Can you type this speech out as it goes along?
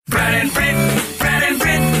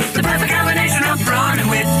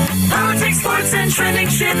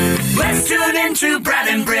bullshit. Let's tune into Brad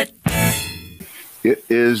and Britt. It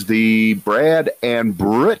is the Brad and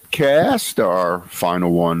Britt cast, our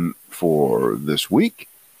final one for this week.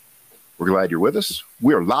 We're glad you're with us.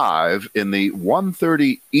 We're live in the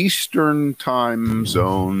 1:30 Eastern time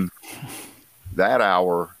zone, that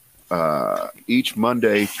hour, each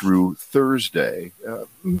Monday through Thursday.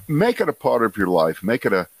 Make it a part of your life. Make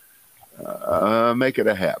it a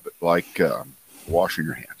habit, like washing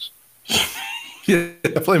your hands. Yeah,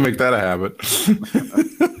 definitely make that a habit.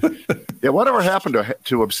 Yeah, whatever happened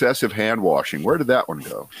to obsessive hand washing? Where did that one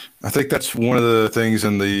go? I think that's one of the things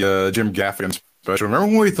in the Jim Gaffigan special. Remember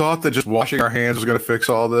when we thought that just washing our hands was going to fix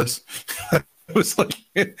all this? It was like,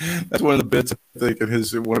 that's one of the bits, I think,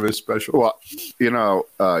 in one of his specials. Well,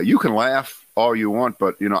 you can laugh all you want,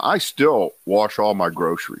 but, I still wash all my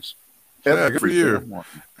groceries. Yeah, good for you.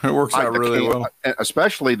 It works out really well.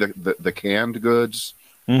 Especially the canned goods.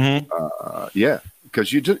 Mm-hmm. Yeah,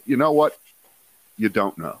 because you know what? You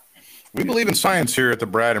don't know. We believe in science here at the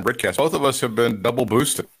Brad and Brittcast. Both of us have been double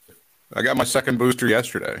boosted. I got my second booster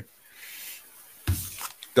yesterday.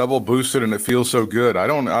 Double boosted, and it feels so good. I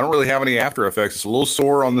don't really have any after effects. It's a little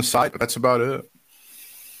sore on the side, but that's about it.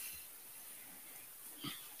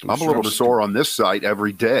 I'm a little sore on this site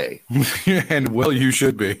every day. And well, you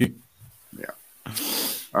should be. Yeah.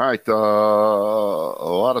 All right. A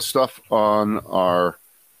lot of stuff on our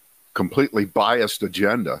completely biased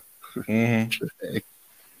agenda today.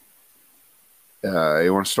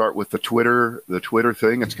 You want to start with the Twitter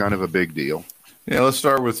thing? It's kind of a big deal. Yeah, let's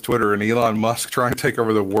start with Twitter and Elon Musk trying to take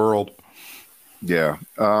over the world. Yeah.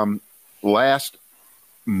 Last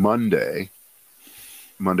Monday,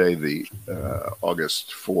 the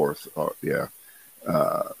August 4th,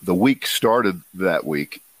 the week started that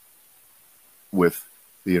week with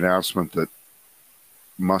the announcement that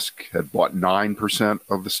Musk had bought 9%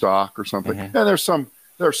 of the stock or something. And there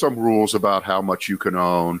are some rules about how much you can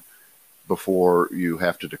own before you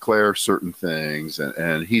have to declare certain things.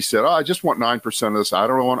 And he said, I just want 9% of this. I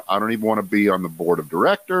don't even want to be on the board of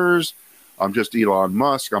directors. I'm just Elon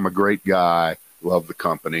Musk. I'm a great guy. Love the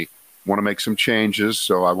company. Want to make some changes.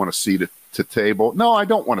 So I want a seat at the table. No, I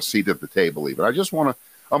don't want a seat at the table even.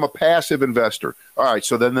 I'm a passive investor. All right.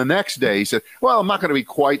 So then the next day he said, well, I'm not going to be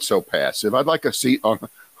quite so passive. I'd like a seat on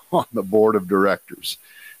the board of directors.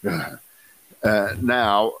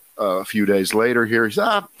 Now, a few days later here, he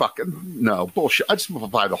said, fucking no, bullshit. I just want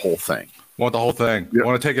to buy the whole thing. Want the whole thing. Yeah.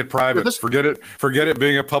 Want to take it private. Forget it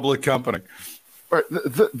being a public company. Right.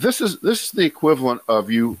 This is the equivalent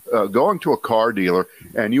of you going to a car dealer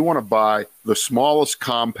and you want to buy the smallest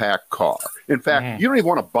compact car. In fact, you don't even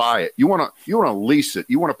want to buy it. You want to lease it.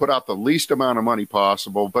 You want to put out the least amount of money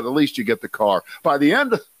possible, but at least you get the car. By the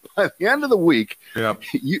end of the week, yep.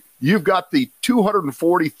 You've got the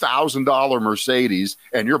 $240,000 Mercedes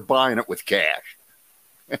and you're buying it with cash.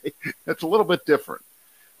 It's a little bit different.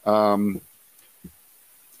 I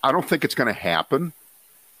don't think it's going to happen.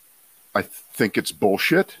 I think it's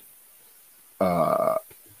bullshit. I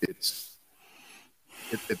don't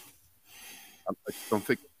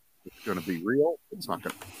think it's going to be real. It's not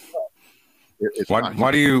going to.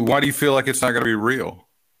 Why do you feel like it's not going to be real?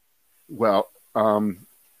 Well,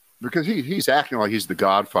 because he's acting like he's the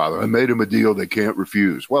Godfather. I made him a deal they can't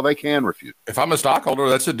refuse. Well, they can refuse. If I'm a stockholder,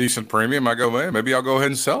 that's a decent premium. I go, man, maybe I'll go ahead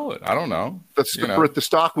and sell it. I don't know. The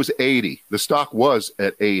stock was 80. The stock was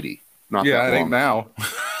at 80. Not that I think now.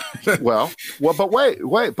 well, but wait,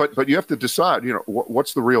 but you have to decide.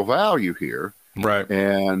 What's the real value here, right?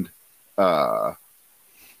 And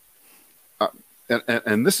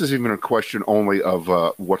and this is even a question only of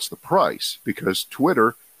what's the price, because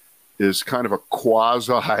Twitter is kind of a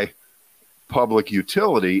quasi public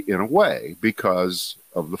utility in a way because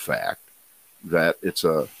of the fact that it's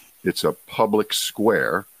a public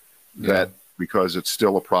square that because it's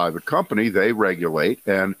still a private company, they regulate.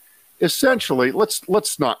 And essentially,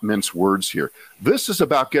 let's not mince words here. This is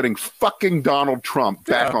about getting fucking Donald Trump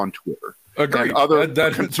back on Twitter. Agreed. And other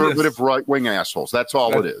conservative right-wing assholes. That's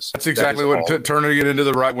all it is. That's exactly what turning it into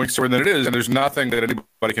the right-wing story that it is, and there's nothing that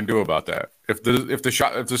anybody can do about that. If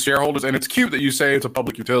the shareholders, and it's cute that you say it's a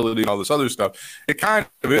public utility and all this other stuff, it kind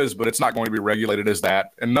of is, but it's not going to be regulated as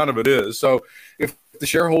that, and none of it is. So if the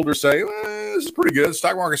shareholders say, this is pretty good, the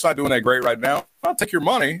stock market's not doing that great right now, I'll take your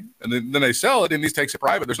money, and then they sell it, and these takes it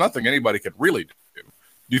private. There's nothing anybody can really do. Do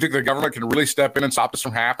you think the government can really step in and stop this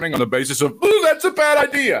from happening on the basis of, that's a bad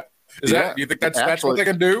idea? Do you think that's what they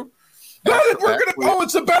can do? No,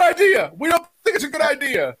 it's a bad idea. We don't think it's a good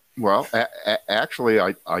idea. Well, actually,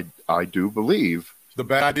 I do believe the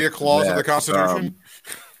bad idea clause of the Constitution.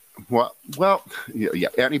 Well, yeah,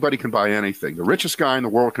 anybody can buy anything. The richest guy in the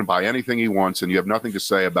world can buy anything he wants, and you have nothing to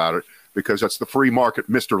say about it because that's the free market,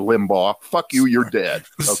 Mr. Limbaugh. Fuck you, you're dead.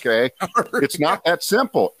 Okay? It's not that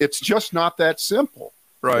simple. It's just not that simple.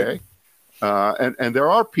 Right. Okay? And there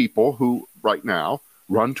are people who right now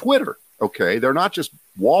run Twitter. Okay? They're not just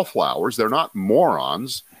wallflowers. They're not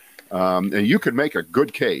morons. And you could make a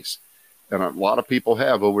good case. And a lot of people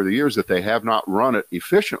have over the years that they have not run it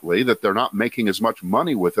efficiently, that they're not making as much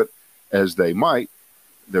money with it as they might.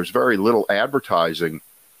 There's very little advertising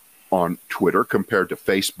on Twitter compared to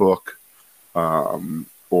Facebook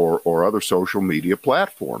or other social media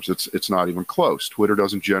platforms. It's not even close. Twitter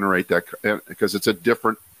doesn't generate that because it's a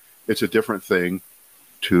different thing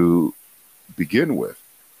to begin with.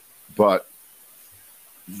 But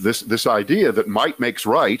this idea that might makes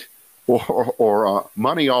right, or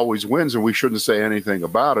money always wins and we shouldn't say anything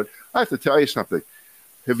about it. I have to tell you something.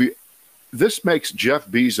 This makes Jeff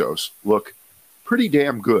Bezos look pretty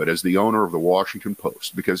damn good as the owner of the Washington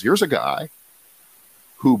Post, because here's a guy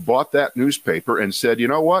who bought that newspaper and said, you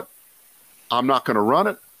know what? I'm not going to run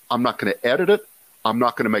it. I'm not going to edit it. I'm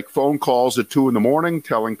not going to make phone calls at 2 a.m.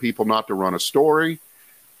 telling people not to run a story.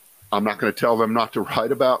 I'm not going to tell them not to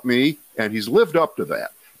write about me. And he's lived up to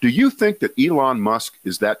that. Do you think that Elon Musk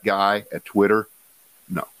is that guy at Twitter?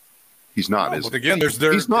 No, he's not. But again,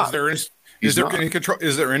 he's not. Is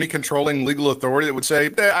there any controlling legal authority that would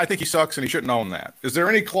say, I think he sucks and he shouldn't own that? Is there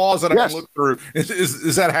any clause that I can look through?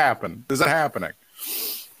 Is that happen? Is that happening?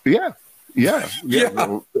 Yeah.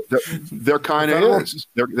 Well, there kind of is.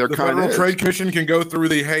 There kind of is. The Federal Trade Commission can go through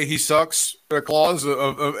the "Hey, he sucks" clause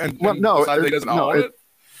and decide he doesn't own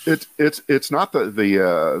it. It's not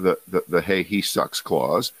the "Hey, he sucks"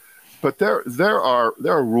 clause, but there are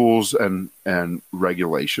rules and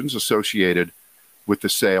regulations associated with the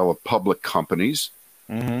sale of public companies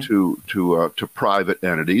to private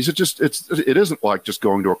entities. It isn't like just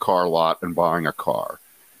going to a car lot and buying a car.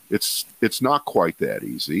 It's not quite that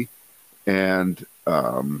easy. And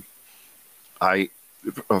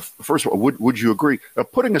first of all, would you agree?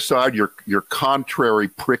 Putting aside your contrary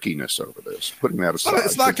prickiness over this, putting that aside,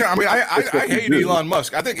 it's not. I mean, I hate Elon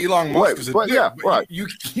Musk. I think Elon Musk is a dick. Yeah, right. You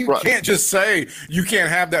can't just say you can't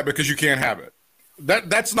have that because you can't have it.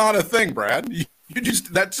 That's not a thing, Brad.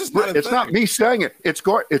 That's just not a thing. It's not me saying it. It's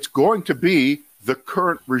going to be the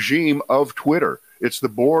current regime of Twitter. It's the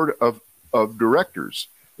board of directors.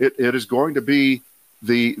 It is going to be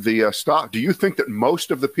the stock. Do you think that most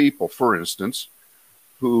of the people, for instance,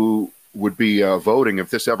 who would be voting if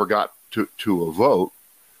this ever got to a vote,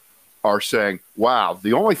 are saying, wow,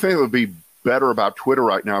 the only thing that would be better about Twitter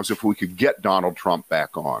right now is if we could get Donald Trump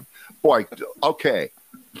back on? Boy, okay,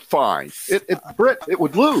 fine. Britt, it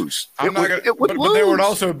would lose. It would lose. But there would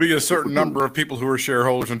also be a certain number of people who are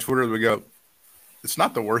shareholders on Twitter that would go, it's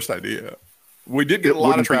not the worst idea. We did get a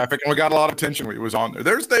lot of traffic and we got a lot of attention when it was on there.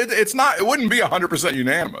 It wouldn't be 100%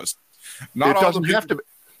 unanimous. It doesn't have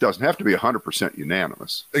to be 100%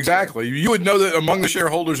 unanimous. Exactly. You would know that among the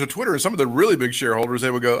shareholders of Twitter and some of the really big shareholders,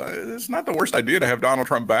 they would go, it's not the worst idea to have Donald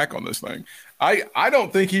Trump back on this thing. I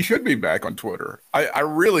don't think he should be back on Twitter. I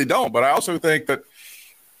really don't. But I also think that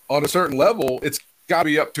on a certain level, it's got to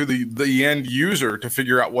be up to the end user to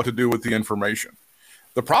figure out what to do with the information.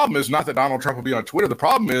 The problem is not that Donald Trump will be on Twitter. The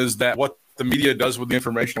problem is that what the media does with the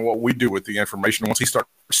information and what we do with the information once he starts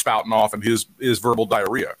spouting off and his verbal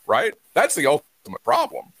diarrhea, right? That's the ultimate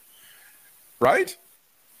problem, right?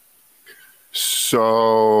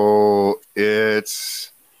 So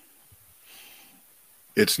it's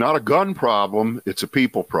not a gun problem. It's a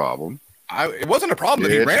people problem. It wasn't a problem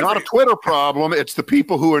that he ran. It's not a Twitter problem. It's the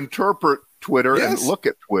people who interpret Twitter and look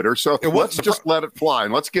at Twitter. So let's just let it fly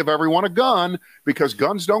and let's give everyone a gun, because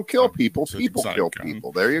guns don't kill people. People kill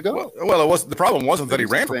people. There you go. Well, the problem wasn't that he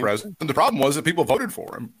ran for president. The problem was that people voted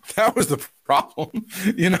for him. That was the problem.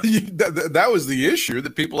 That was the issue,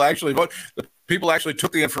 that people actually vote. People actually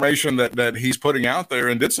took the information that he's putting out there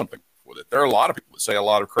and did something with it. There are a lot of people that say a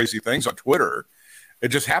lot of crazy things on Twitter. It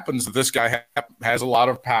just happens that this guy has a lot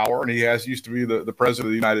of power, and he used to be the president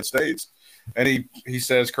of the United States. And he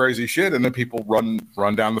says crazy shit, and then people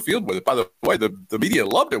run down the field with it. By the way, the media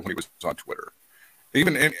loved it when he was on Twitter.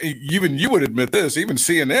 Even you would admit this. Even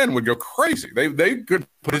CNN would go crazy. They could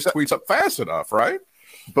put his tweets up fast enough, right?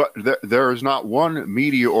 But there is not one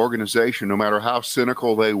media organization, no matter how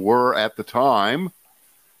cynical they were at the time,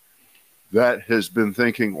 that has been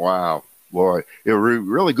thinking, "Wow, boy, it would be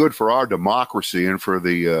really good for our democracy and for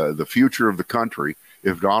the future of the country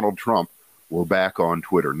if Donald Trump were back on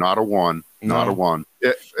Twitter." Not a one. Not a one,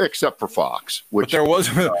 except for Fox. Which there was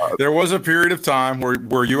a period of time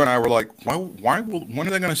where you and I were like, when are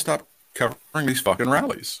they going to stop covering these fucking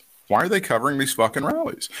rallies? why are they covering these fucking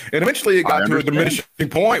rallies? And eventually it got to a diminishing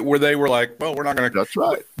point where they were like, well, we're not going to. That's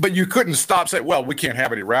right. But you couldn't stop saying, well, we can't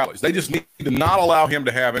have any rallies. They just need to not allow him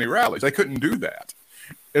to have any rallies. They couldn't do that.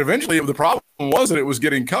 And eventually the problem was that it was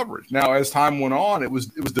getting coverage. Now, as time went on, it was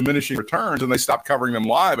diminishing returns and they stopped covering them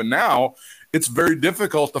live. And now it's very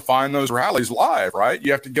difficult to find those rallies live, right?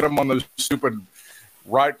 You have to get them on those stupid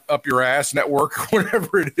right up your ass network,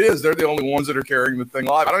 whatever it is. They're the only ones that are carrying the thing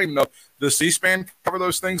live. I don't even know. Does C-SPAN cover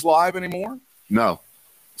those things live anymore? No.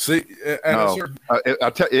 See, no.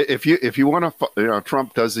 I'll tell you, if you want to,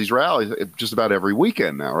 Trump does these rallies just about every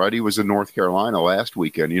weekend now, right? He was in North Carolina last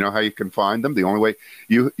weekend. You know how you can find them? The only way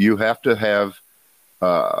you have to have,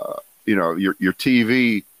 your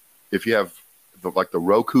TV. If you have the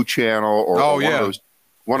Roku channel or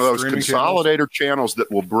one of those consolidator channels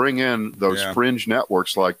that will bring in those fringe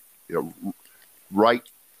networks like Right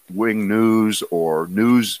Wing News or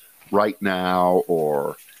News Right Now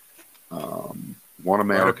or One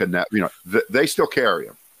America Net. They still carry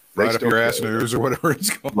them. Right Up Your Ass News or whatever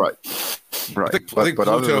it's called. Right. I think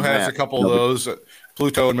Pluto has a couple of those.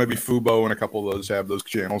 Pluto and maybe Fubo and a couple of those have those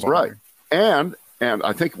channels. Right. And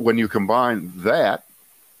I think when you combine that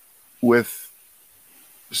with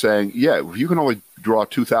saying, you can only draw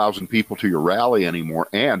 2,000 people to your rally anymore,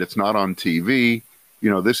 and it's not on TV.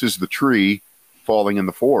 This is the tree falling in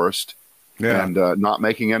the forest and not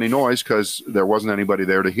making any noise because there wasn't anybody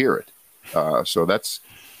there to hear it. So that's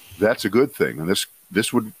a good thing, and this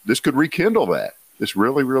could rekindle that. This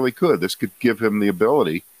really, really could. This could give him the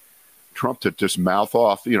ability, Trump, to just mouth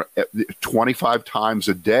off, 25 times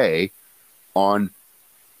a day on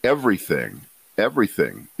everything.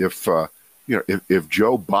 If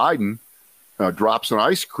Joe Biden drops an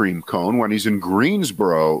ice cream cone when he's in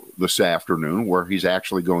Greensboro this afternoon, where he's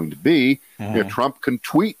actually going to be, Trump can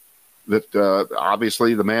tweet that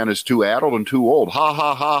obviously the man is too addled and too old. Ha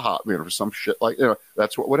ha ha ha. For some shit like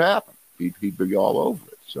that's what would happen. He'd be all over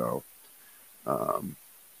it. So I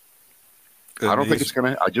don't think it's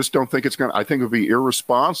going to. I just don't think it's going to. I think it would be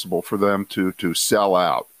irresponsible for them to sell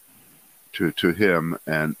out to him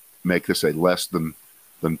and make this a less than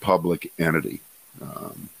public entity,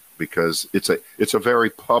 because it's a very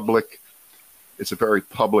public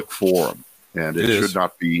forum, and it should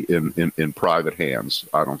not be in private hands.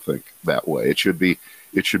 I don't think that way. It should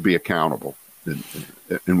be accountable.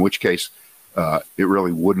 In which case, it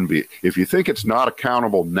really wouldn't be. If you think it's not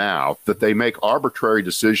accountable now, that they make arbitrary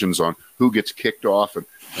decisions on who gets kicked off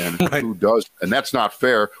and right. who does, and that's not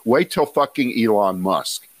fair. Wait till fucking Elon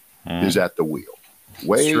Musk is at the wheel.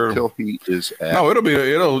 Wait till he is at. No,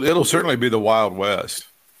 it'll certainly be the Wild West.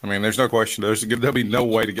 I mean, there's no question. There'll be no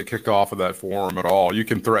way to get kicked off of that forum at all. You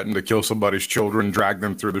can threaten to kill somebody's children, drag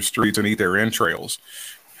them through the streets, and eat their entrails.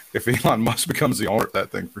 If Elon Musk becomes the owner of that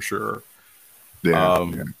thing, for sure. Yeah.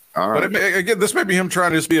 All right. But again, this may be him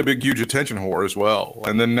trying to just be a big, huge attention whore as well.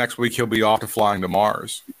 And then next week he'll be off to flying to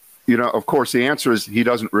Mars. Of course, the answer is he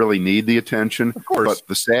doesn't really need the attention. Of course. But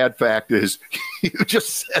the sad fact is, you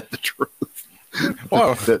just said the truth.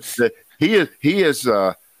 Well, he is.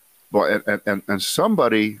 Boy, and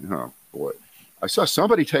somebody. Oh boy, I saw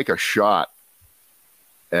somebody take a shot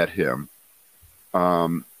at him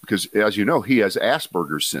because, as you know, he has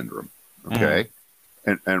Asperger's syndrome. Okay.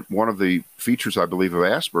 And one of the features, I believe, of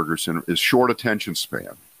Asperger's syndrome is short attention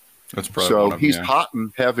span. That's probably so he's hot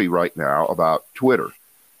and heavy right now about Twitter,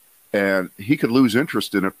 and he could lose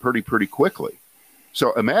interest in it pretty quickly.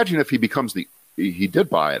 So imagine if he becomes he did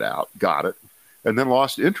buy it out, got it, and then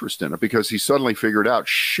lost interest in it because he suddenly figured out,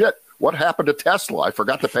 shit, what happened to Tesla? I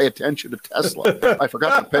forgot to pay attention to Tesla. I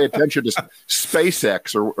forgot to pay attention to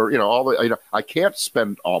SpaceX or all the. I can't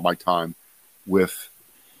spend all my time with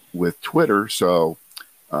Twitter, so.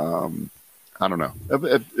 I don't know.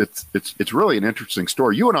 It's really an interesting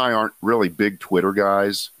story. You and I aren't really big Twitter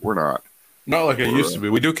guys. We're not. Not like it used to be.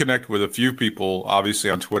 We do connect with a few people, obviously,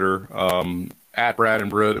 on Twitter, at Brad and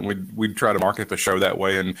Britt, and we try to market the show that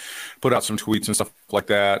way and put out some tweets and stuff like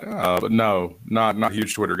that. But no, not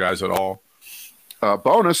huge Twitter guys at all.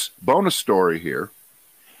 Bonus story here.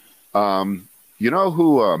 You know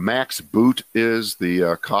who Max Boot is?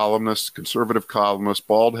 The columnist, conservative columnist,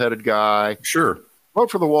 bald-headed guy. Sure. Wrote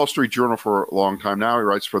for the Wall Street Journal for a long time. Now he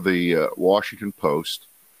writes for the Washington Post.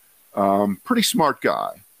 Pretty smart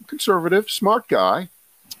guy. Conservative, smart guy.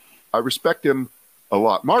 I respect him a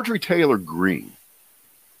lot. Marjorie Taylor Greene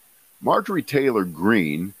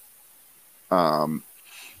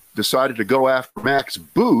decided to go after Max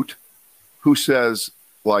Boot, who says,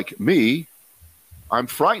 like me, I'm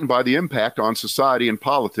frightened by the impact on society and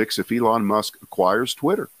politics if Elon Musk acquires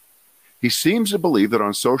Twitter. He seems to believe that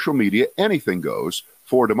on social media, anything goes,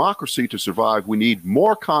 For democracy to survive, we need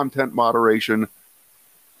more content moderation,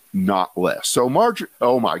 not less. So Marjorie,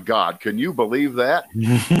 oh my God, can you believe that?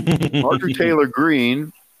 Marjorie Taylor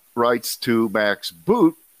Greene writes to Max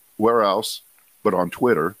Boot, where else but on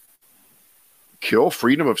Twitter, kill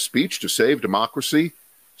freedom of speech to save democracy?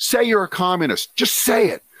 Say you're a communist. Just say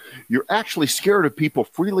it. You're actually scared of people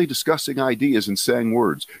freely discussing ideas and saying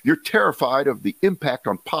words. You're terrified of the impact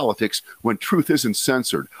on politics when truth isn't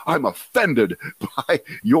censored. I'm offended by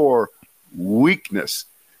your weakness.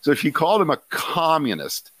 So she called him a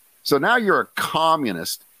communist. So now you're a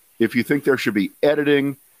communist if you think there should be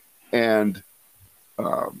editing and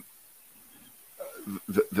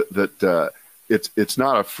that it's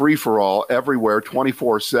not a free-for-all everywhere,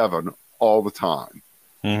 24/7, all the time.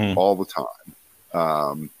 All the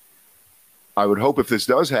time. I would hope if this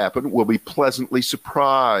does happen, we'll be pleasantly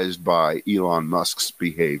surprised by Elon Musk's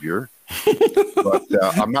behavior. But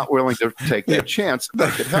I'm not willing to take that chance if I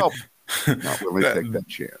could help. I'm not willing to take that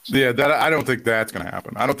chance. Yeah, I don't think that's going to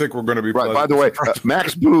happen. I don't think we're going to be right. By the way,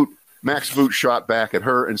 Max Boot shot back at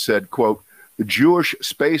her and said, quote, "The Jewish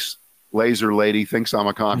space laser lady thinks I'm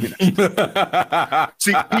a communist."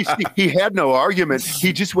 See, he had no argument.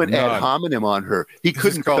 He just went ad hominem on her. He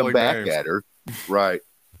couldn't come back at her. Right.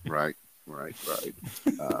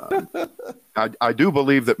 I do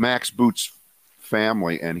believe that Max Boot's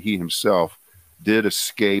family and he himself did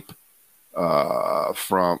escape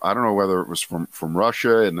from, I don't know whether it was from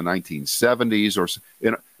Russia in the 1970s or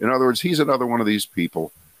in other words, he's another one of these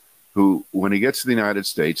people who, when he gets to the United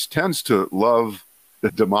States, tends to love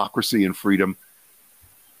the democracy and freedom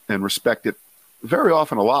and respect it very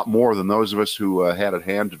often a lot more than those of us who had it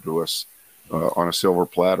handed to us on a silver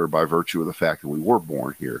platter by virtue of the fact that we were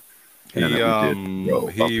born here.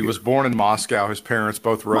 He was born in Moscow. His parents,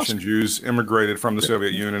 both Russian Jews, immigrated from the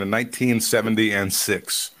Soviet Union in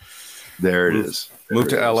 1976. There it is. Moved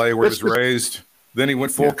to L.A. where he was raised. Then he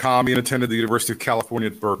went full commie and attended the University of California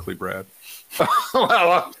at Berkeley, Brad.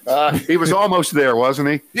 Well, he was almost there, wasn't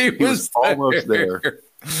he? He was almost there.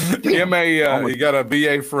 MA, he got a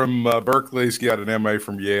BA from Berkeley. He's got an MA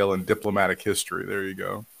from Yale in diplomatic history. There you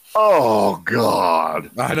go. Oh,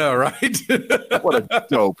 God. I know, right? What a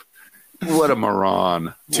dope. What a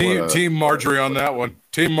moron. Team Marjorie on that one.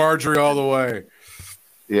 Team Marjorie all the way.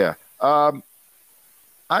 Yeah. I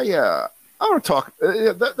want to talk.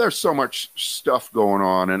 There's so much stuff going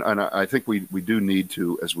on, and I think we do need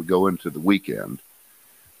to, as we go into the weekend,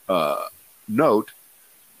 note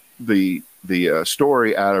the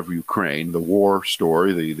story out of Ukraine, the war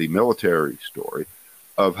story, the military story,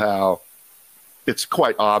 of how it's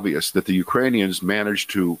quite obvious that the Ukrainians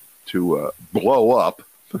managed to blow up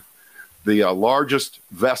the largest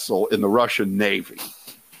vessel in the Russian Navy.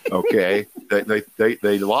 Okay,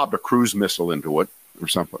 they lobbed a cruise missile into it or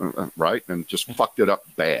something, right, and just fucked it up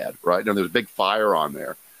bad, right? And there's a big fire on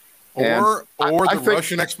there. Or the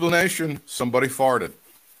Russian explanation: somebody farted.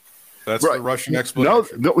 That's right. The Russian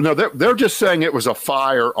explanation. No, they're just saying it was a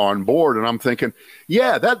fire on board, and I'm thinking,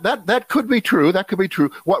 yeah, that could be true. That could be true.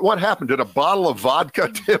 What happened? Did a bottle of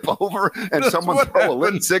vodka tip over and someone throw a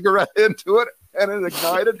lit cigarette into it and it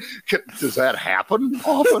ignited? Does that happen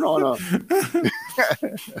often on a?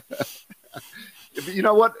 You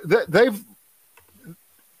know what? Their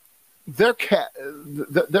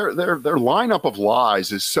lineup of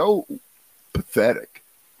lies is so pathetic,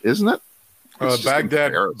 isn't it?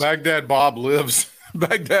 Baghdad Bob lives.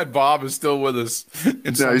 Baghdad Bob is still with us.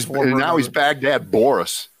 Now he's Baghdad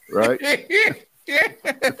Boris, right?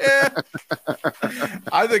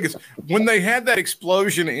 I think it's when they had that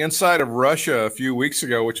explosion inside of Russia a few weeks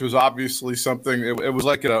ago, which was obviously something. It was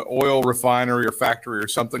like an oil refinery or factory or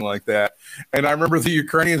something like that. And I remember the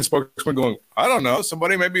Ukrainian spokesman going, "I don't know,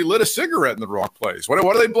 somebody maybe lit a cigarette in the wrong place. What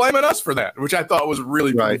are they blaming us for that?" Which I thought was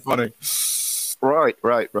really funny. Right.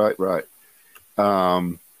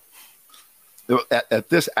 At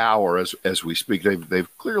this hour, as we speak,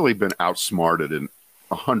 they've clearly been outsmarted in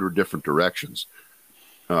 100 different directions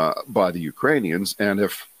by the Ukrainians. And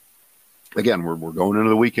if, again, we're going into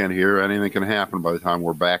the weekend here, anything can happen by the time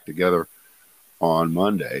we're back together on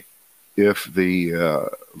Monday. If the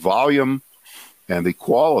volume and the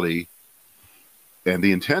quality and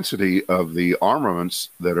the intensity of the armaments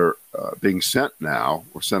that are being sent now,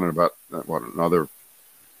 we're sending about another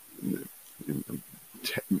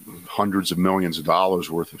hundreds of millions of dollars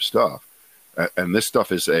worth of stuff, and this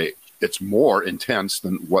stuff it's more intense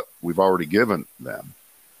than what we've already given them.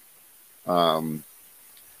 I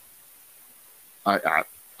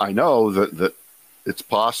know that it's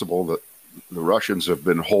possible that the Russians have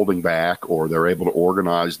been holding back, or they're able to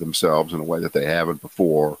organize themselves in a way that they haven't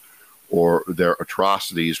before, or their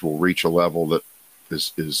atrocities will reach a level that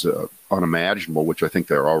is unimaginable, which I think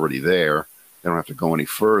they're already there. They don't have to go any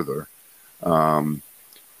further.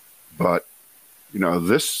 But,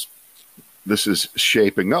 this is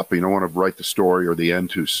shaping up. You don't want to write the story or the end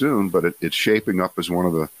too soon, but it's shaping up as one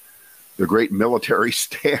of the great military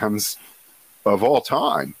stands of all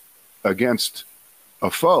time against a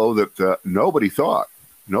foe that nobody thought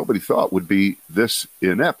would be this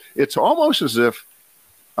inept. It's almost as if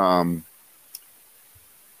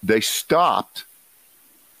they stopped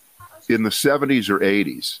in the 70s or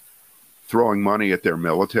 80s throwing money at their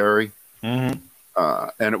military. Mm-hmm.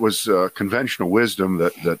 And it was conventional wisdom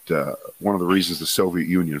that one of the reasons the Soviet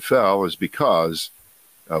Union fell is because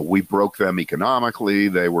we broke them economically.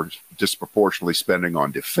 They were disproportionately spending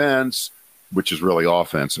on defense, which is really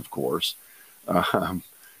offense, of course.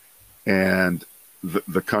 And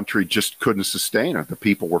the country just couldn't sustain it. The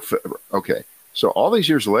people were okay. So all these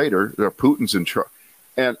years later, Putin's in charge,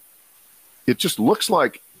 and it just looks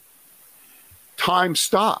like time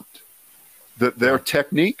stopped. That their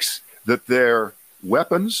techniques, that their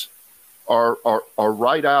weapons are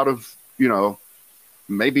right out of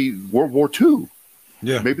maybe World War II,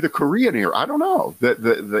 maybe the Korean era. I don't know.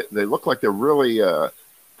 They look like they're really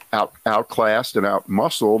outclassed and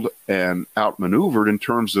outmuscled and outmaneuvered in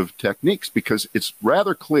terms of techniques, because it's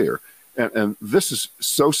rather clear. And this is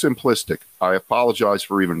so simplistic. I apologize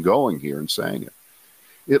for even going here and saying it.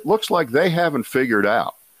 It looks like they haven't figured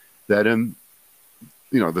out that in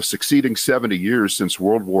the succeeding 70 years since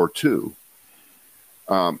World War II,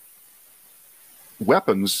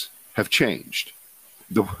 weapons have changed.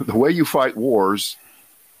 The way you fight wars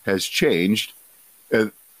has changed.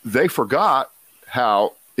 They forgot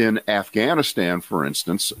how in Afghanistan, for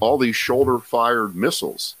instance, all these shoulder-fired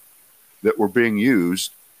missiles that were being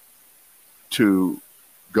used to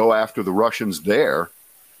go after the Russians there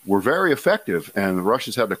were very effective, and the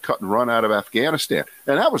Russians had to cut and run out of Afghanistan.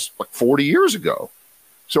 And that was like 40 years ago.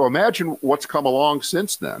 So imagine what's come along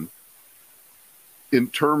since then in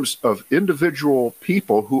terms of individual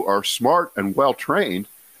people who are smart and well-trained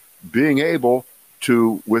being able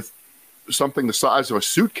to, with something the size of a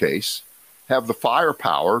suitcase, have the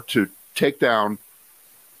firepower to take down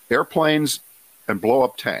airplanes and blow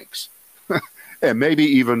up tanks, and maybe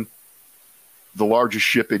even the largest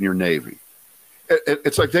ship in your Navy.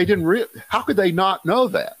 It's like they didn't how could they not know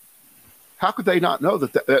that? How could they not know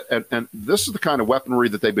that? And this is the kind of weaponry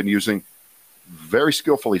that they've been using very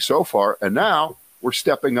skillfully so far, and now we're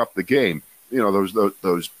stepping up the game.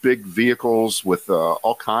 Those big vehicles with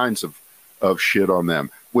all kinds of shit on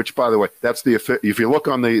them. Which, by the way, that's if you look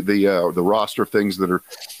on the roster of things that are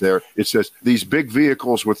there, it says these big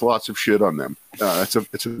vehicles with lots of shit on them. It's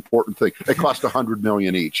an important thing. They cost $100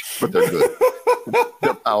 million each, but they're good.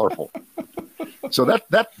 They're powerful. So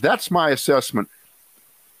that's my assessment.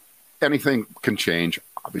 Anything can change,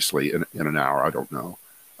 obviously, in an hour. I don't know,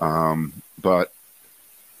 but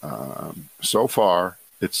so far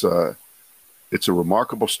it's a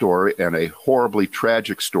remarkable story and a horribly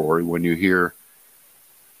tragic story when you hear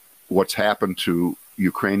what's happened to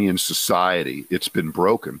Ukrainian society. It's been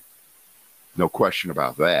broken, no question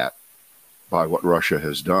about that, by what Russia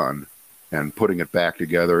has done. And putting it back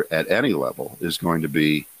together at any level is going to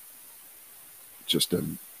be just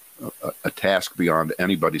a task beyond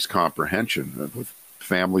anybody's comprehension, with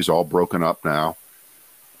families all broken up now.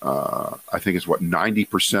 I think it's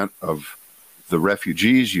 90% of the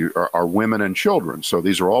refugees are women and children. So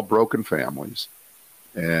these are all broken families.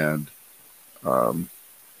 And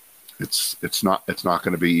it's not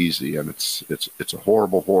going to be easy, and it's a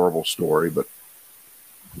horrible, horrible story. But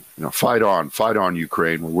fight on,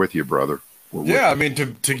 Ukraine. We're with you, brother. I mean,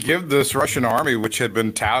 to give this Russian army, which had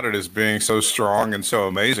been touted as being so strong and so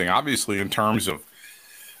amazing, obviously in terms of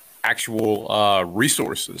actual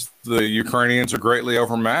resources, the Ukrainians are greatly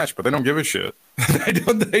overmatched, but they don't give a shit.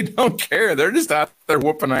 They don't care. They're just out there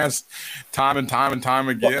whooping ass time and time and time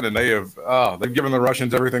again, and they've given the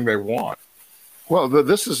Russians everything they want. Well,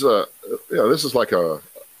 this is like a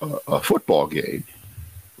football game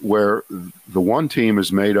where the one team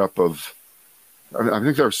is made up of. I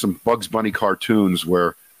think there's some Bugs Bunny cartoons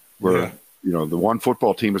where the one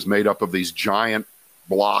football team is made up of these giant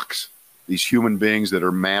blocks, these human beings that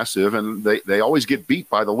are massive, and they always get beat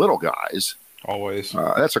by the little guys. Always.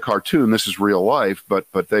 That's a cartoon. This is real life,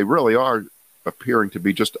 but they really are appearing to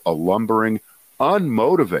be just a lumbering,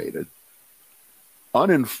 unmotivated,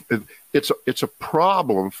 it's a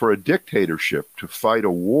problem for a dictatorship to fight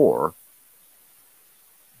a war,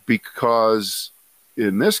 because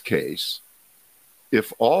in this case,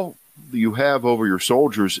 if all you have over your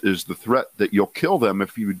soldiers is the threat that you'll kill them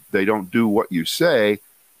if they don't do what you say,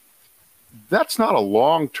 that's not a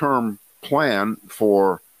long-term plan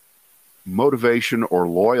for motivation or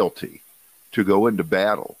loyalty to go into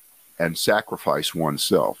battle and sacrifice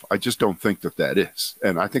oneself. I just don't think that is.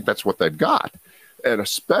 And I think that's what they've got. And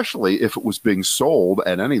especially if it was being sold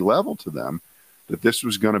at any level to them, that this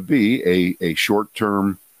was going to be a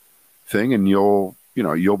short-term thing, and you'll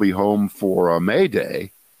be home for May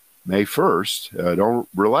Day, May 1st. Don't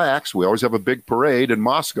relax. We always have a big parade in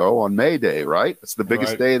Moscow on May Day, right? It's the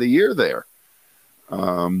biggest day of the year there.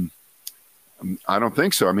 I don't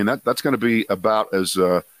think so. I mean, that's going to be about as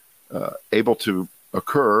able to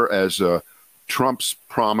occur as Trump's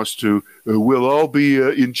promise to, we'll all be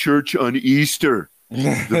in church on Easter.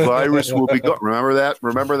 The virus will be gone. Remember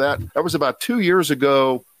that? That was about 2 years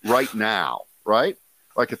ago right now, right?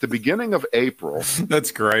 Like at the beginning of April.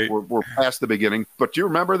 That's great. We're past the beginning. But do you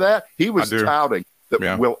remember that? He was touting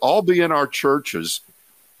that we'll all be in our churches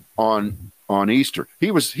on Easter.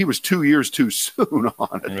 He was 2 years too soon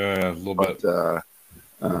on it. Yeah, a little bit.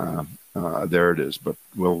 There it is. But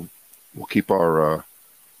we'll keep our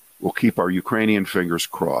Ukrainian fingers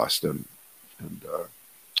crossed, and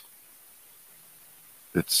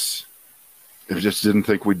I just didn't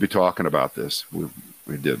think we'd be talking about this. We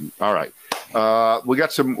didn't. All right. We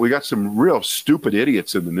got some real stupid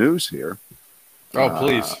idiots in the news here. Oh,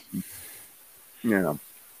 please. Yeah.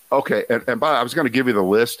 Okay. And I was going to give you the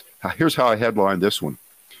list. Here's how I headlined this one.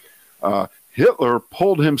 Hitler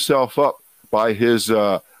pulled himself up by his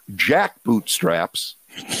jack bootstraps.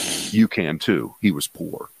 You can too. He was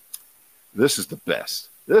poor. This is the best.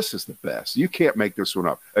 You can't make this one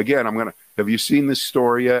up. Again, have you seen this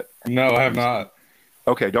story yet? No, I have not.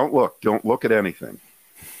 Okay, don't look at anything.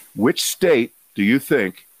 Which state do you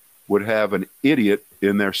think would have an idiot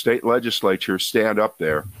in their state legislature stand up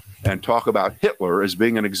there and talk about Hitler as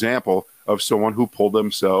being an example of someone who pulled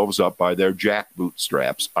themselves up by their jack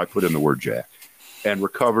bootstraps? I put in the word jack, and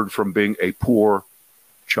recovered from being a poor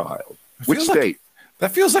child. Which state?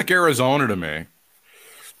 That feels like Arizona to me.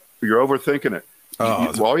 You're overthinking it.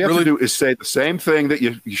 All you have to do is say the same thing that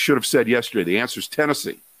you should have said yesterday. The answer is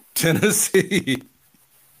Tennessee. Tennessee.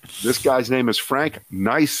 This guy's name is Frank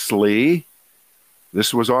Nicely.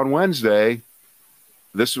 This was on Wednesday.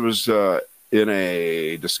 This was in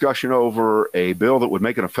a discussion over a bill that would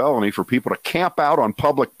make it a felony for people to camp out on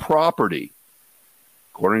public property.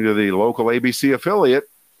 According to the local ABC affiliate,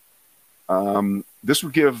 this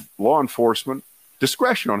would give law enforcement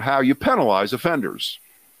discretion on how you penalize offenders.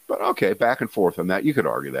 But okay, back and forth on that. You could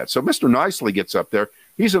argue that. So Mr. Nicely gets up there.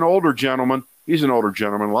 He's an older gentleman,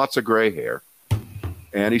 lots of gray hair.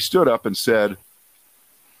 And he stood up and said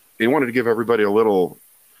he wanted to give everybody a little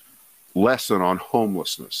lesson on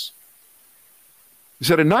homelessness. He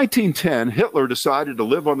said in 1910, Hitler decided to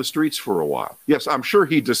live on the streets for a while. Yes, I'm sure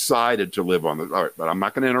he decided to live on the... All right, but I'm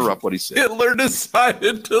not going to interrupt what he said. Hitler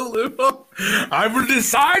decided to live on... I will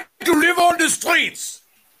decide to live on the streets.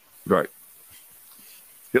 Right.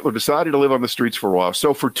 Hitler decided to live on the streets for a while.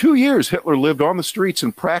 So for 2 years, Hitler lived on the streets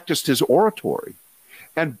and practiced his oratory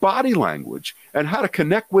and body language and how to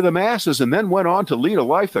connect with the masses, and then went on to lead a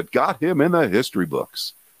life that got him in the history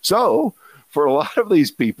books. So for a lot of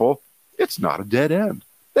these people, it's not a dead end.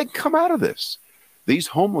 They can come out of this. These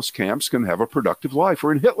homeless camps can have a productive life,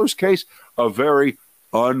 or in Hitler's case, a very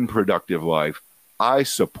unproductive life. I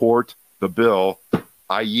support the bill.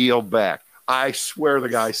 I yield back. I swear the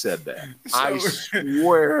guy said that. So, I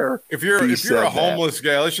swear. If you're a homeless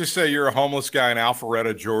guy, let's just say you're a homeless guy in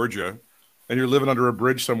Alpharetta, Georgia, and you're living under a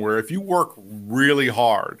bridge somewhere. If you work really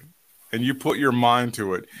hard and you put your mind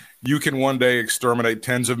to it, you can one day exterminate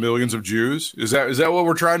tens of millions of Jews. Is that what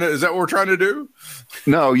we're trying to do?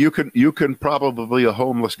 No, you can probably a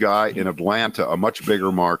homeless guy in Atlanta, a much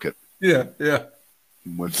bigger market. Yeah.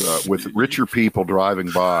 With richer people driving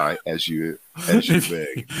by as you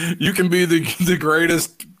beg. You can be the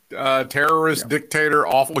greatest terrorist, dictator,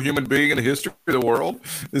 awful human being in the history of the world.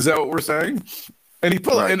 Is that what we're saying? And he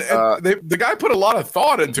put the guy put a lot of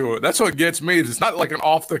thought into it. That's what gets me. It's not like an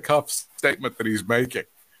off the cuff statement that he's making.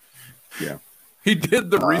 Yeah, he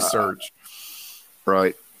did the research.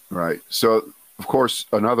 Right. So of course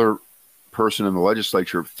another person in the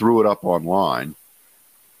legislature threw it up online.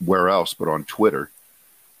 Where else but on Twitter?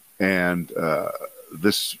 And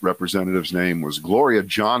this representative's name was Gloria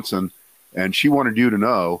Johnson, and she wanted you to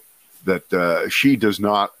know that she does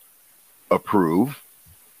not approve.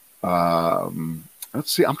 Let's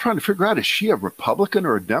see. I'm trying to figure out, is she a Republican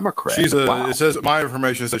or a Democrat? It says my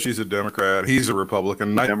information says she's a Democrat. He's a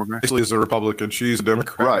Republican. Democrat. Actually, is a Republican. She's a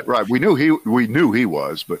Democrat. Right. We knew he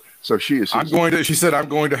was, but so she is. She said, I'm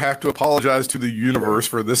going to have to apologize to the universe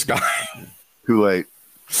for this guy. Too late.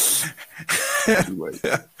 Too late.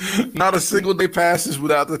 Not a single day passes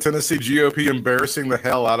without the Tennessee GOP embarrassing the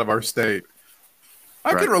hell out of our state.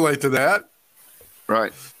 I Right. can relate to that.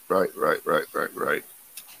 Right.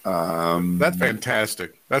 That's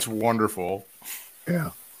fantastic. That's wonderful.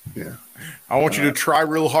 Yeah. I want you to try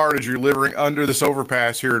real hard as you're living under this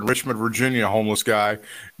overpass here in Richmond, Virginia, homeless guy.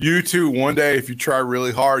 You too, one day, if you try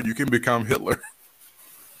really hard, you can become Hitler.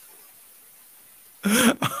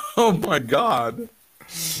 Oh my God.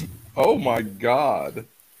 Oh my God.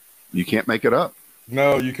 You can't make it up.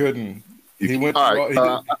 No, you couldn't. He went. All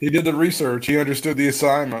right, he did the research. He understood the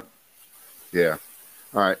assignment. Yeah.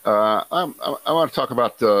 All right. I want to talk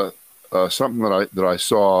about something that I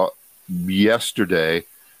saw yesterday.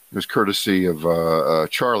 It was courtesy of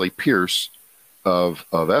Charlie Pierce of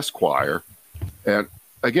Esquire. And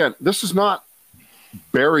again, this is not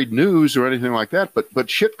buried news or anything like that, but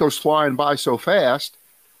shit goes flying by so fast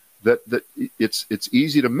that it's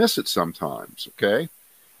easy to miss it sometimes. Okay.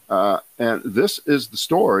 And this is the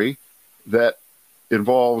story that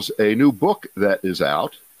involves a new book that is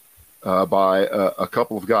out by a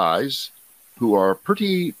couple of guys who are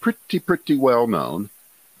pretty well known.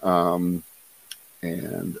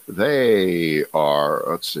 And they are,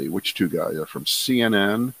 let's see, which two guys are from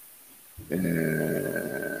CNN,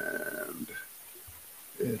 and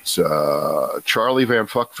it's Charlie Van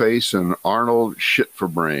Fuckface and Arnold Shit for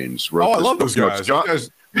Brains. Oh, I love those guys.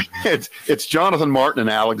 It's Jonathan Martin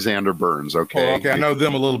and Alexander Burns. Okay, okay, I know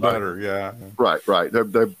them a little better. Yeah, right.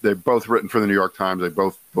 They've both written for the New York Times. They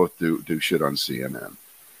both do shit on CNN.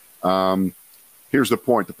 Here's the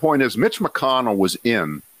point. The point is, Mitch McConnell was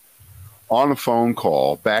on a phone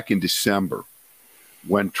call back in December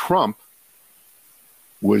when Trump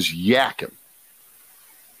was yakking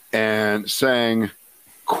and saying,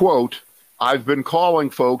 quote, "I've been calling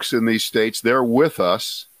folks in these states. They're with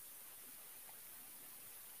us.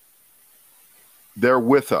 They're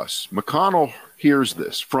with us." McConnell hears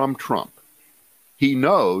this from Trump. He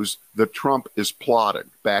knows that Trump is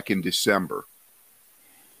plotting back in December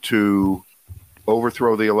to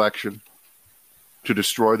overthrow the election, to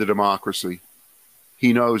destroy the democracy.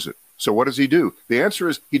 He knows it. So what does he do? The answer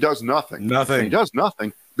is he does nothing. Nothing. And he does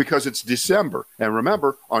nothing because it's December. And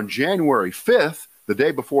remember, on January 5th, the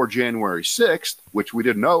day before January 6th, which we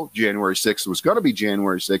didn't know January 6th was going to be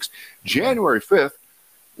January 6th, January 5th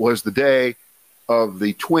was the day of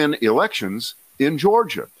the twin elections in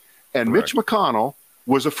Georgia. And Correct. Mitch McConnell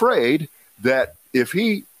was afraid that if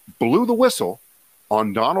he blew the whistle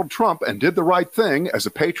on Donald Trump and did the right thing as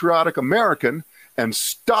a patriotic American and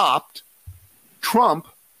stopped Trump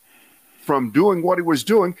from doing what he was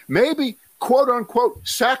doing, maybe, quote unquote,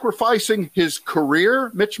 sacrificing his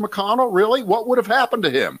career, Mitch McConnell, really? What would have happened to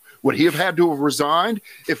him? Would he have had to have resigned?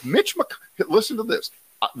 If listen to this,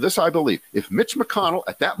 this I believe, if Mitch McConnell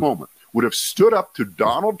at that moment would have stood up to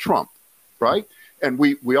Donald Trump, right? And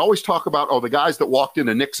we always talk about, the guys that walked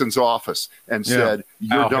into Nixon's office and said,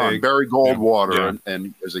 "You're Al done." Haig. Barry Goldwater Yeah.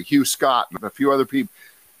 and there's a Hugh Scott and a few other people.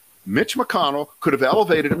 Mitch McConnell could have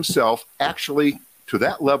elevated himself actually to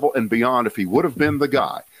that level and beyond if he would have been the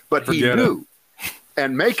guy. But Forget he knew.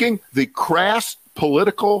 And making the crass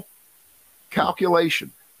political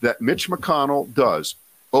calculation that Mitch McConnell does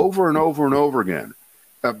over and over and over again.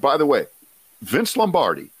 By the way, Vince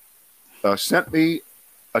Lombardi sent me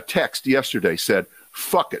a text yesterday, said,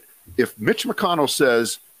 "Fuck it. If Mitch McConnell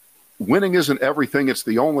says winning isn't everything, it's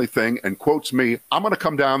the only thing," and quotes me, "I'm going to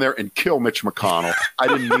come down there and kill Mitch McConnell." I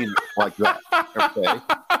didn't mean it like that. Okay.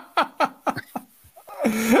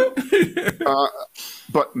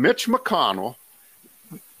 But Mitch McConnell,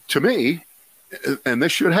 to me, and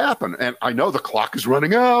this should happen, and I know the clock is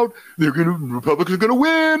running out. Republicans are going to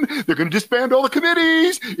win. They're going to disband all the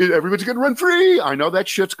committees. Everybody's going to run free. I know that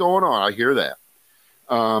shit's going on. I hear that.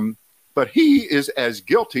 But he is as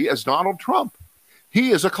guilty as Donald Trump.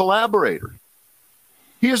 He is a collaborator.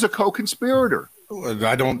 He is a co-conspirator.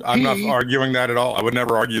 I'm not arguing that at all. I would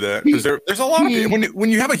never argue that because there's a lot of people. When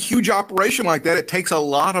you have a huge operation like that, it takes a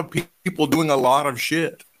lot of people doing a lot of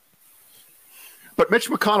shit. But Mitch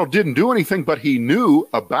McConnell didn't do anything, but he knew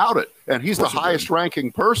about it. And he's the highest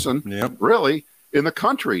ranking person, really, in the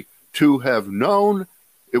country to have known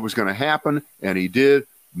it was going to happen, and he did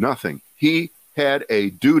nothing. He had a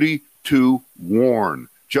duty to warn,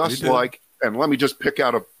 just like, and let me just pick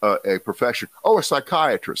out a profession. A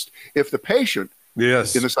psychiatrist. If the patient in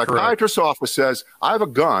the psychiatrist's office says, "I have a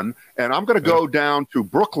gun and I'm going to go down to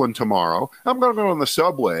Brooklyn tomorrow. I'm going to go on the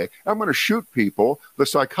subway. I'm going to shoot people," the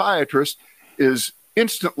psychiatrist is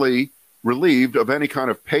instantly relieved of any kind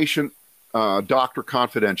of patient doctor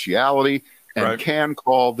confidentiality and can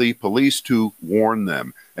call the police to warn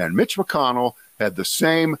them. And Mitch McConnell had the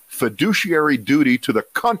same fiduciary duty to the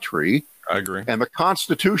country I agree. and the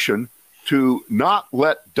Constitution to not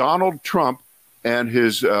let Donald Trump and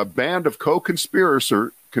his band of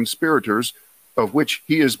conspirators, of which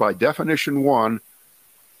he is by definition one,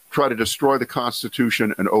 try to destroy the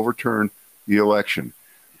Constitution and overturn the election.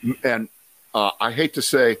 And I hate to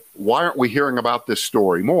say, why aren't we hearing about this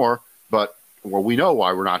story more? But, well, we know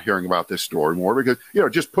why we're not hearing about this story more, because,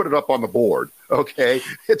 just put it up on the board, okay?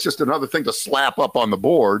 It's just another thing to slap up on the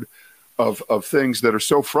board of things that are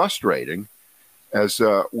so frustrating as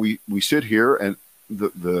we sit here and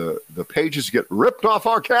the pages get ripped off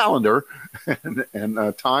our calendar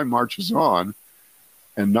and time marches on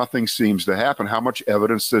and nothing seems to happen. How much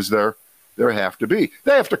evidence does there have to be?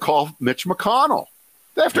 They have to call Mitch McConnell.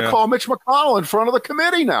 They have to call Mitch McConnell in front of the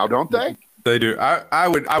committee now, don't they? They do. I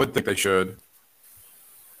would think they should.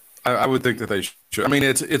 I would think that they should. I mean,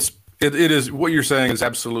 it is what you're saying is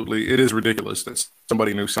absolutely, it is ridiculous that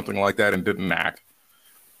somebody knew something like that and didn't act.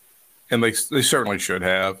 And they certainly should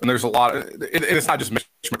have. And there's a lot of, it's not just Mitch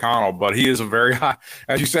McConnell, but he is a very high,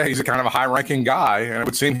 as you say, he's a kind of a high ranking guy. And it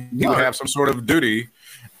would seem he would have some sort of duty.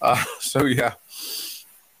 So, yeah.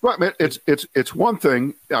 Right, man. It's one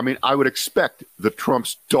thing. I mean, I would expect that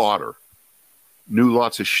Trump's daughter knew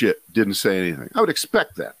lots of shit, didn't say anything. I would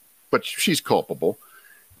expect that, but she's culpable.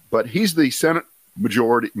 But he's the Senate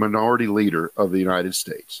minority leader of the United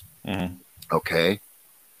States. Mm-hmm. Okay,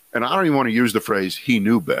 and I don't even want to use the phrase "he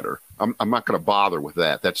knew better." I'm not going to bother with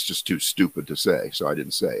that. That's just too stupid to say, so I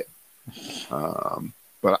didn't say it.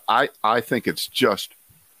 But I think it's just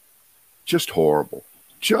horrible,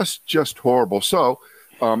 just horrible. So.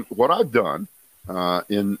 What I've done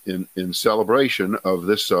in celebration of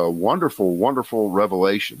this wonderful, wonderful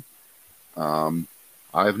revelation,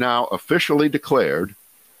 I've now officially declared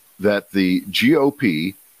that the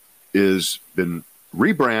GOP is been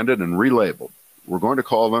rebranded and relabeled. We're going to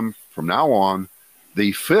call them from now on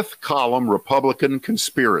the Fifth Column Republican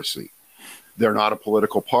Conspiracy. They're not a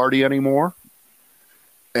political party anymore,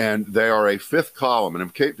 and they are a fifth column.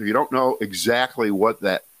 And if you don't know exactly what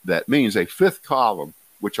that means, a fifth column,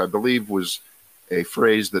 which I believe was a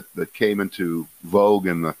phrase that came into vogue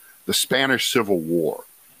in the Spanish Civil War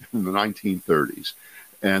in the 1930s.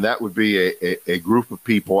 And that would be a group of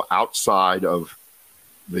people outside of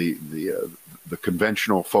the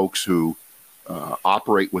conventional folks who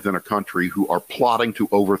operate within a country who are plotting to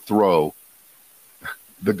overthrow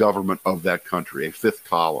the government of that country, a fifth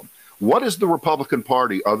column. What is the Republican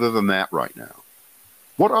Party other than that right now?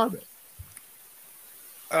 What are they?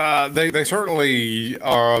 They certainly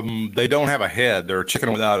they don't have a head. They're a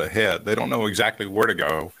chicken without a head. They don't know exactly where to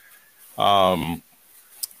go.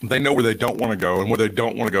 They know where they don't want to go, and where they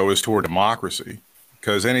don't want to go is toward democracy.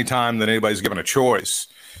 Because anytime that anybody's given a choice,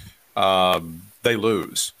 they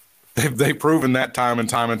lose. They've proven that time and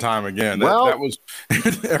time and time again. That was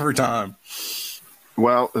every time.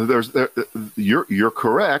 Well, you're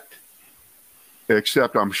correct,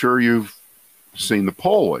 except I'm sure you've seen the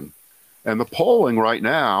polling. And the polling right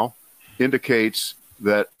now indicates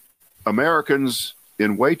that Americans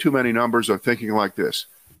in way too many numbers are thinking like this.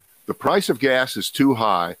 The price of gas is too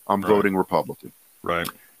high. I'm voting Republican. Right.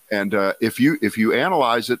 And if you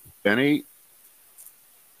analyze it any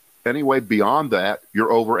way beyond that,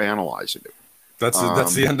 you're overanalyzing it. That's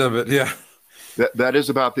the end of it. Yeah. That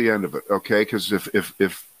is about the end of it. Okay. Because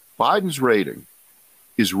if Biden's rating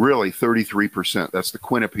is really 33%, that's the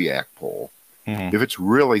Quinnipiac poll. Mm-hmm. If it's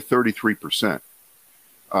really 33%,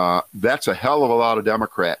 that's a hell of a lot of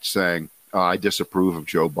Democrats saying, I disapprove of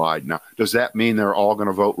Joe Biden. Now, does that mean they're all going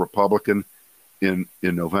to vote Republican in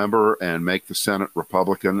November and make the Senate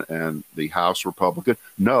Republican and the House Republican?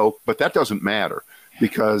 No, but that doesn't matter,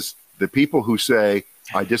 because the people who say,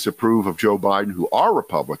 I disapprove of Joe Biden, who are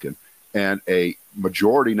Republican, and a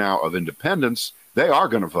majority now of independents, they are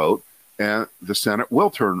going to vote, and the Senate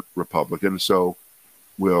will turn Republican. So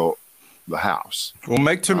will the House. Well,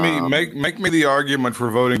 make me the argument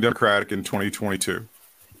for voting Democratic in 2022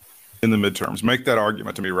 in the midterms. Make that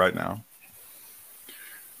argument to me right now.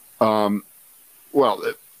 Well,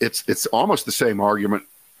 it's almost the same argument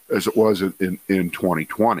as it was in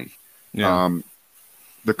 2020. Yeah.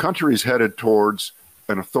 The country is headed towards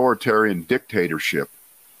an authoritarian dictatorship,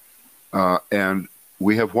 and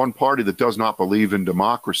we have one party that does not believe in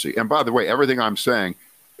democracy. And by the way, everything I'm saying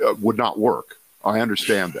would not work. I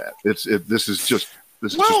understand that. This is just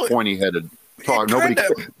pointy-headed talk.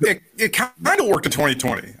 It kind of worked in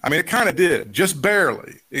 2020. I mean, it kind of did, just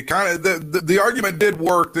barely. It kind of the argument did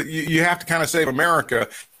work that you have to kind of save America,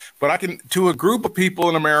 but to a group of people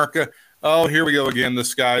in America, oh, here we go again. The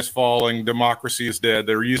sky's falling. Democracy is dead.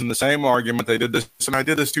 They're using the same argument. They did this, and I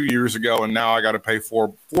did this 2 years ago, and now I got to pay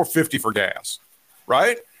 $4.50 for gas.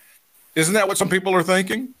 Right? Isn't that what some people are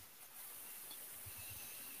thinking?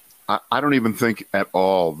 I don't even think at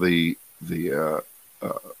all the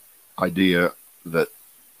idea that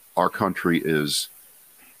our country is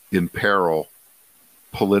in peril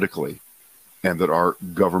politically, and that our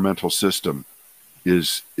governmental system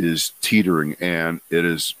is teetering, and it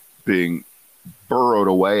is being burrowed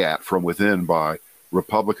away at from within by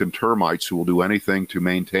Republican termites who will do anything to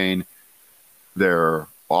maintain their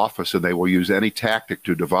office, and they will use any tactic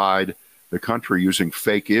to divide the country using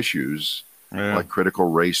fake issues like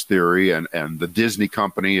critical race theory, and the Disney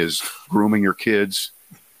company is grooming your kids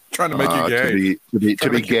trying to make you gay, to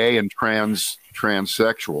be gay and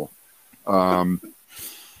transsexual.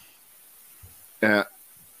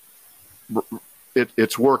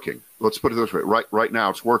 It's working. Let's put it this way. Right now,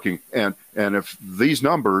 it's working. And if these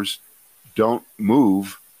numbers don't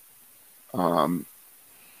move in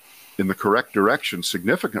the correct direction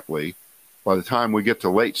significantly, by the time we get to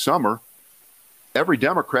late summer, every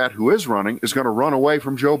Democrat who is running is going to run away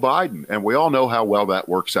from Joe Biden. And we all know how well that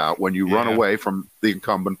works out when you run away from the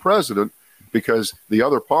incumbent president, because the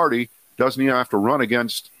other party doesn't even have to run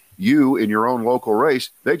against you in your own local race.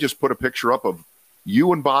 They just put a picture up of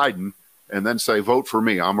you and Biden and then say, vote for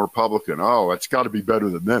me. I'm a Republican. Oh, it's got to be better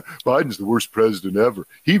than that. Biden's the worst president ever.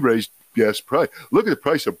 He raised gas price. Look at the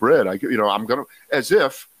price of bread. I'm going to, as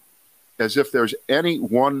if there's any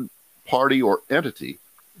one party or entity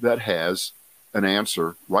that has an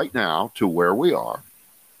answer right now to where we are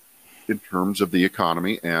in terms of the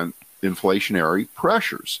economy and inflationary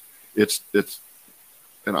pressures.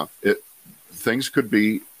 Things could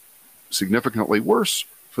be significantly worse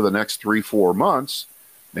for the next 3-4 months,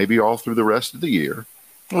 maybe all through the rest of the year.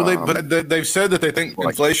 Well, they've said that they think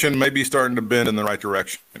inflation may be starting to bend in the right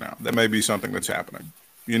direction. That may be something that's happening.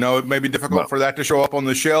 It may be difficult for that to show up on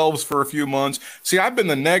the shelves for a few months. See, I've been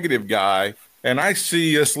the negative guy, and I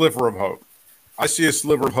see a sliver of hope. I see a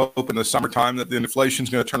sliver of hope in the summertime that the inflation's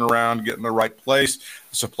going to turn around, get in the right place.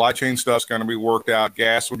 The supply chain stuff's going to be worked out.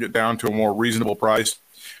 Gas will get down to a more reasonable price,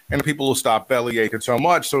 and people will stop belly aching so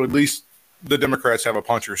much. So at least the Democrats have a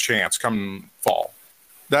puncher's chance come fall.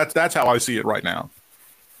 That's how I see it right now.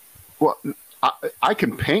 Well, I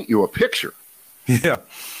can paint you a picture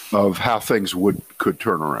of how things could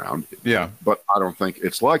turn around. Yeah. But I don't think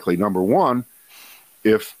it's likely. Number one,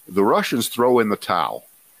 if the Russians throw in the towel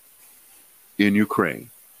in Ukraine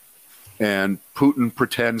and Putin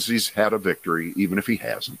pretends he's had a victory, even if he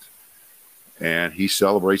hasn't, and he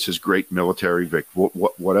celebrates his great military victory,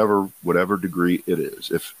 whatever degree it is,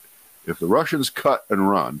 if the Russians cut and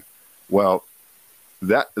run, well,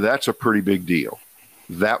 that's a pretty big deal.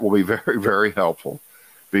 That will be very, very helpful,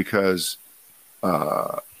 because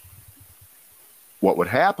what would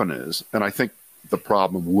happen is, and I think the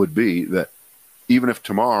problem would be that even if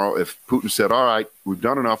tomorrow, if Putin said, all right, we've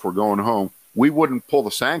done enough, we're going home, we wouldn't pull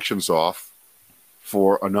the sanctions off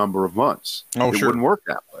for a number of months. Oh, it wouldn't work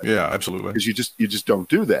that way. Yeah, absolutely. Because you just don't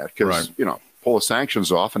do that, because, pull the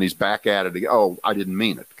sanctions off and he's back at it again. Oh, I didn't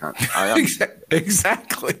mean it.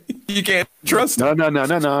 Exactly. You can't trust him.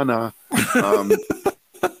 No.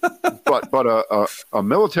 But a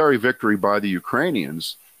military victory by the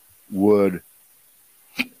Ukrainians would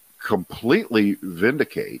completely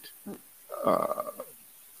vindicate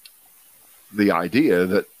the idea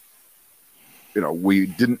that we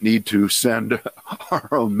didn't need to send our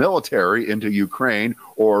own military into Ukraine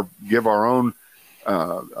or give our own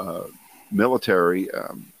military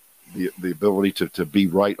the ability to be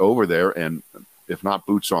right over there, and if not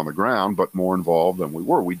boots on the ground, but more involved than we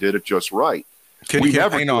were. We did it just right. Can you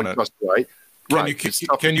campaign on it? Just right. Can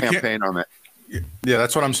you campaign on that? Yeah,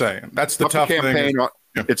 that's what I'm saying. That's the tough thing.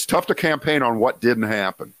 It's tough to campaign on what didn't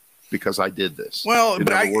happen, because I did this. Well,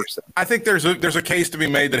 but I think there's a case to be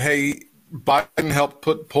made that, hey, Biden helped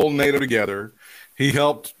pull NATO together. He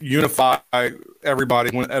helped unify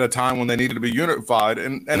everybody at a time when they needed to be unified,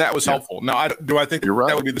 and that was helpful. Now, do I think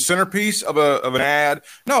that would be the centerpile of an ad?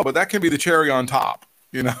 No, but that can be the cherry on top.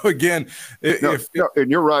 Again,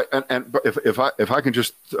 and you're right. And if I can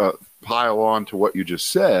just pile on to what you just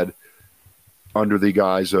said, under the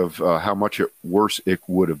guise of how much worse it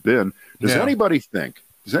would have been, does anybody think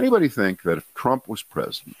that if Trump was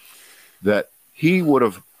president, that he would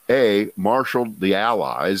have marshaled the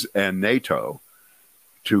allies and NATO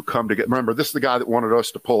to come together? Remember, this is the guy that wanted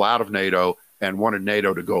us to pull out of NATO and wanted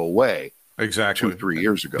NATO to go away. Exactly. 2-3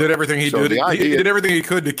 years ago. Did everything he did. He did everything he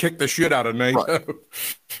could to kick the shit out of NATO.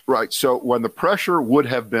 Right. So when the pressure would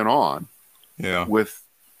have been on, with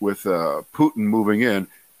Putin moving in,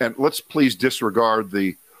 and let's please disregard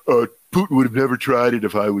the Putin would have never tried it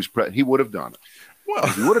if I was president. He would have done it. Well,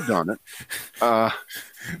 he would have done it. Right.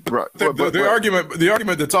 The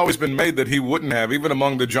argument that's always been made that he wouldn't have, even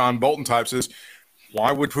among the John Bolton types, is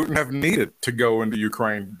why would Putin have needed to go into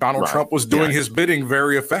Ukraine? Donald Trump was doing his bidding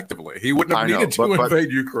very effectively. He wouldn't have needed to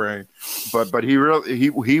invade Ukraine. But he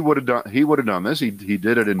would have done this. He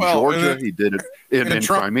did it in Georgia. He did it in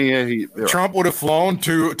Crimea. Trump would have flown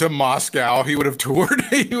to Moscow. He would have toured.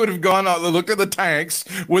 He would have gone out and looked at the tanks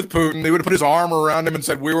with Putin. He would have put his arm around him and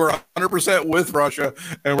said, "We were 100% with Russia,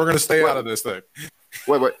 and we're going to stay out of this thing."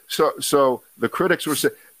 Wait. So the critics were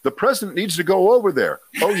saying, the president needs to go over there.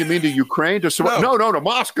 Oh, you mean to Ukraine? No, to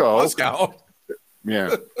Moscow. Moscow.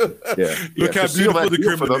 Yeah. Look how beautiful the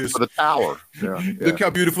Kremlin is. For the tower. Look how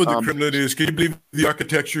beautiful the Kremlin is. Can you believe the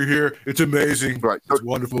architecture here? It's amazing. Right. It's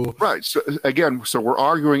wonderful. Right. So again, we're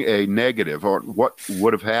arguing a negative on what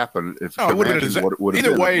would have happened if it would have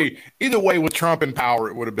been. Either way, with Trump in power,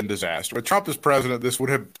 it would have been disaster. With Trump as president, this would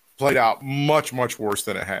have played out much, much worse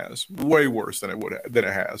than it has. Way worse than it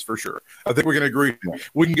has, for sure. I think we can agree. Yeah.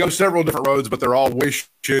 We can go several different roads, but they're all way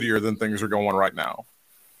shittier than things are going right now.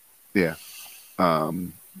 Yeah.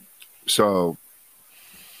 So,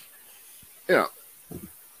 the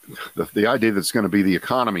idea that it's going to be the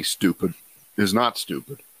economy stupid is not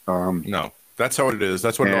stupid. No, that's how it is.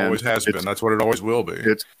 That's what it always has been. That's what it always will be.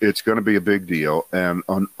 It's going to be a big deal. And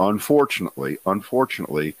unfortunately,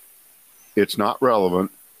 it's not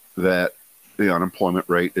relevant that the unemployment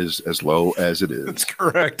rate is as low as it is. That's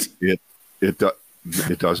correct. It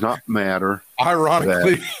does not matter.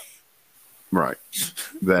 Ironically. Right.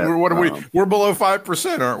 That what are we? We're below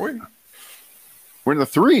 5%, aren't we? We're in the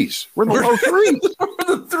threes. We're in the low threes.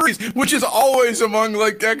 We're in the threes, which is always among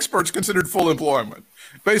experts considered full employment.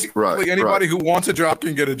 Basically, anybody who wants a job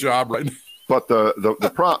can get a job right now. But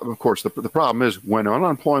the problem, of course, the problem is when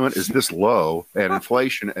unemployment is this low and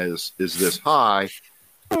inflation is this high,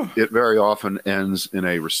 it very often ends in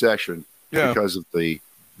a recession because of the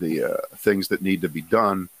things that need to be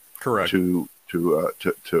done. Correct. To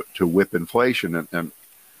whip inflation, and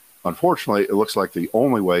unfortunately, it looks like the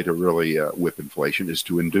only way to really whip inflation is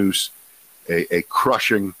to induce a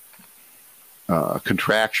crushing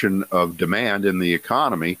contraction of demand in the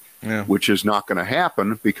economy, which is not going to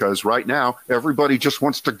happen because right now everybody just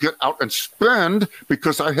wants to get out and spend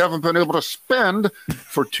because I haven't been able to spend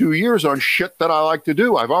for 2 years on shit that I like to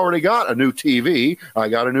do. I've already got a new TV. I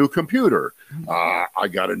got a new computer. I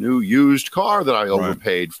got a new used car that I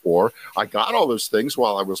overpaid for. I got all those things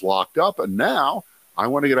while I was locked up, and now I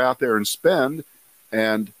want to get out there and spend.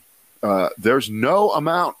 And there's no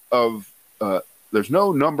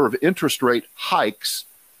number of interest rate hikes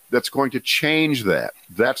that's going to change that.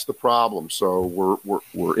 That's the problem. So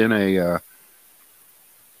we're in a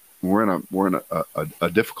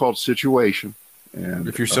difficult situation. And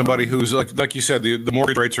if you're somebody who's like you said, the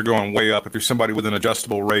mortgage rates are going way up. If you're somebody with an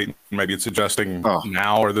adjustable rate, maybe it's adjusting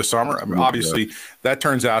now or this summer. I mean, obviously, that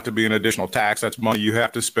turns out to be an additional tax. That's money you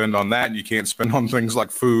have to spend on that, and you can't spend on things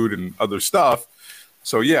like food and other stuff.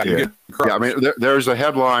 So you get crushed. I mean, there's a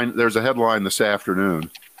headline. There's a headline this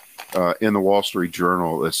afternoon in the Wall Street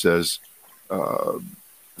Journal that says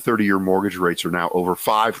 30-year mortgage rates are now over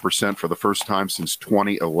 5% for the first time since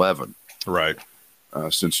 2011. Right.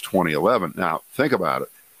 Since 2011. Now, think about it.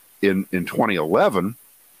 In 2011,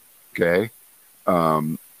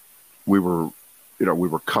 we were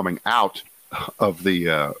coming out of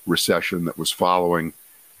the recession that was following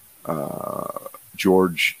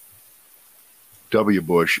George W.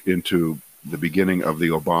 Bush into the beginning of the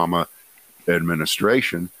Obama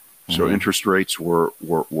administration. So interest rates were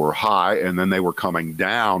high, and then they were coming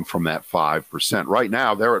down from that 5%. Right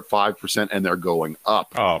now, they're at 5%, and they're going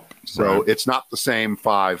up. So it's not the same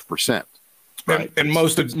 5%. Right? And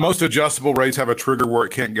most adjustable rates have a trigger where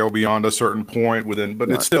it can't go beyond a certain point within, but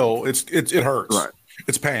it's still it hurts. Right.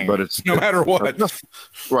 It's pain. But it's no matter what.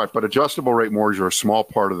 Right. But adjustable rate mortgages are a small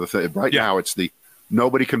part of the thing. Right now, it's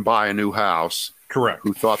nobody can buy a new house. Correct.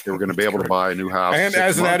 Who thought they were going to be able to buy a new house. And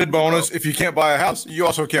as an added bonus, if you can't buy a house, you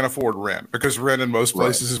also can't afford rent because rent in most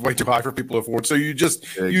places is way too high for people to afford. So you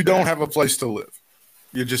don't have a place to live.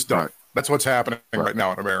 You just don't. Right. That's what's happening right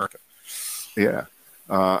now in America. Yeah.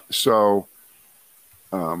 So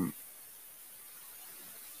the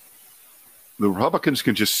Republicans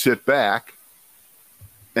can just sit back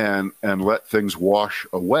and let things wash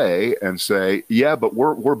away and say, yeah, but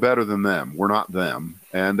we're better than them. We're not them.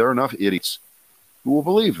 And there are enough idiots who will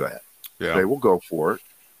believe that. Yeah. They will go for it.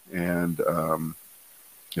 And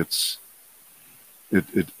it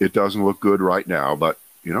doesn't look good right now, but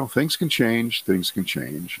things can change. Barack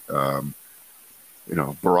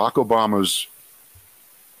Obama's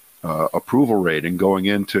approval rating going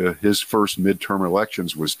into his first midterm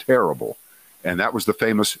elections was terrible. And that was the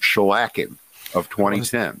famous shellacking of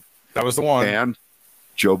 2010. That was the one. And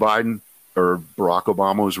Joe Biden or Barack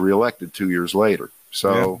Obama was reelected 2 years later.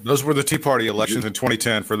 So those were the Tea Party elections in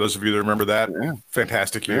 2010, for those of you that remember that. Yeah.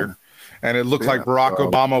 Fantastic year. Yeah. And it looked like Barack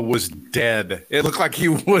Obama was dead. It looked like he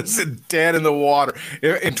was dead in the water.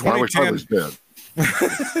 In 2010,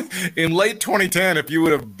 in late 2010, if you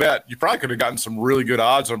would have bet, you probably could have gotten some really good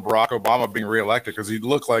odds on Barack Obama being reelected because he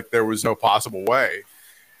looked like there was no possible way.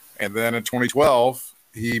 And then in 2012,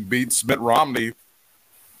 he beats Mitt Romney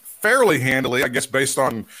fairly handily, I guess, based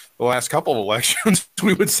on the last couple of elections.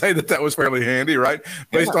 We would say that was fairly handy, right?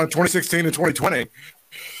 Based on 2016 and 2020.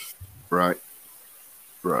 Right.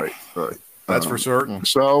 That's for certain.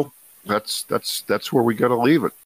 So that's where we got to leave it.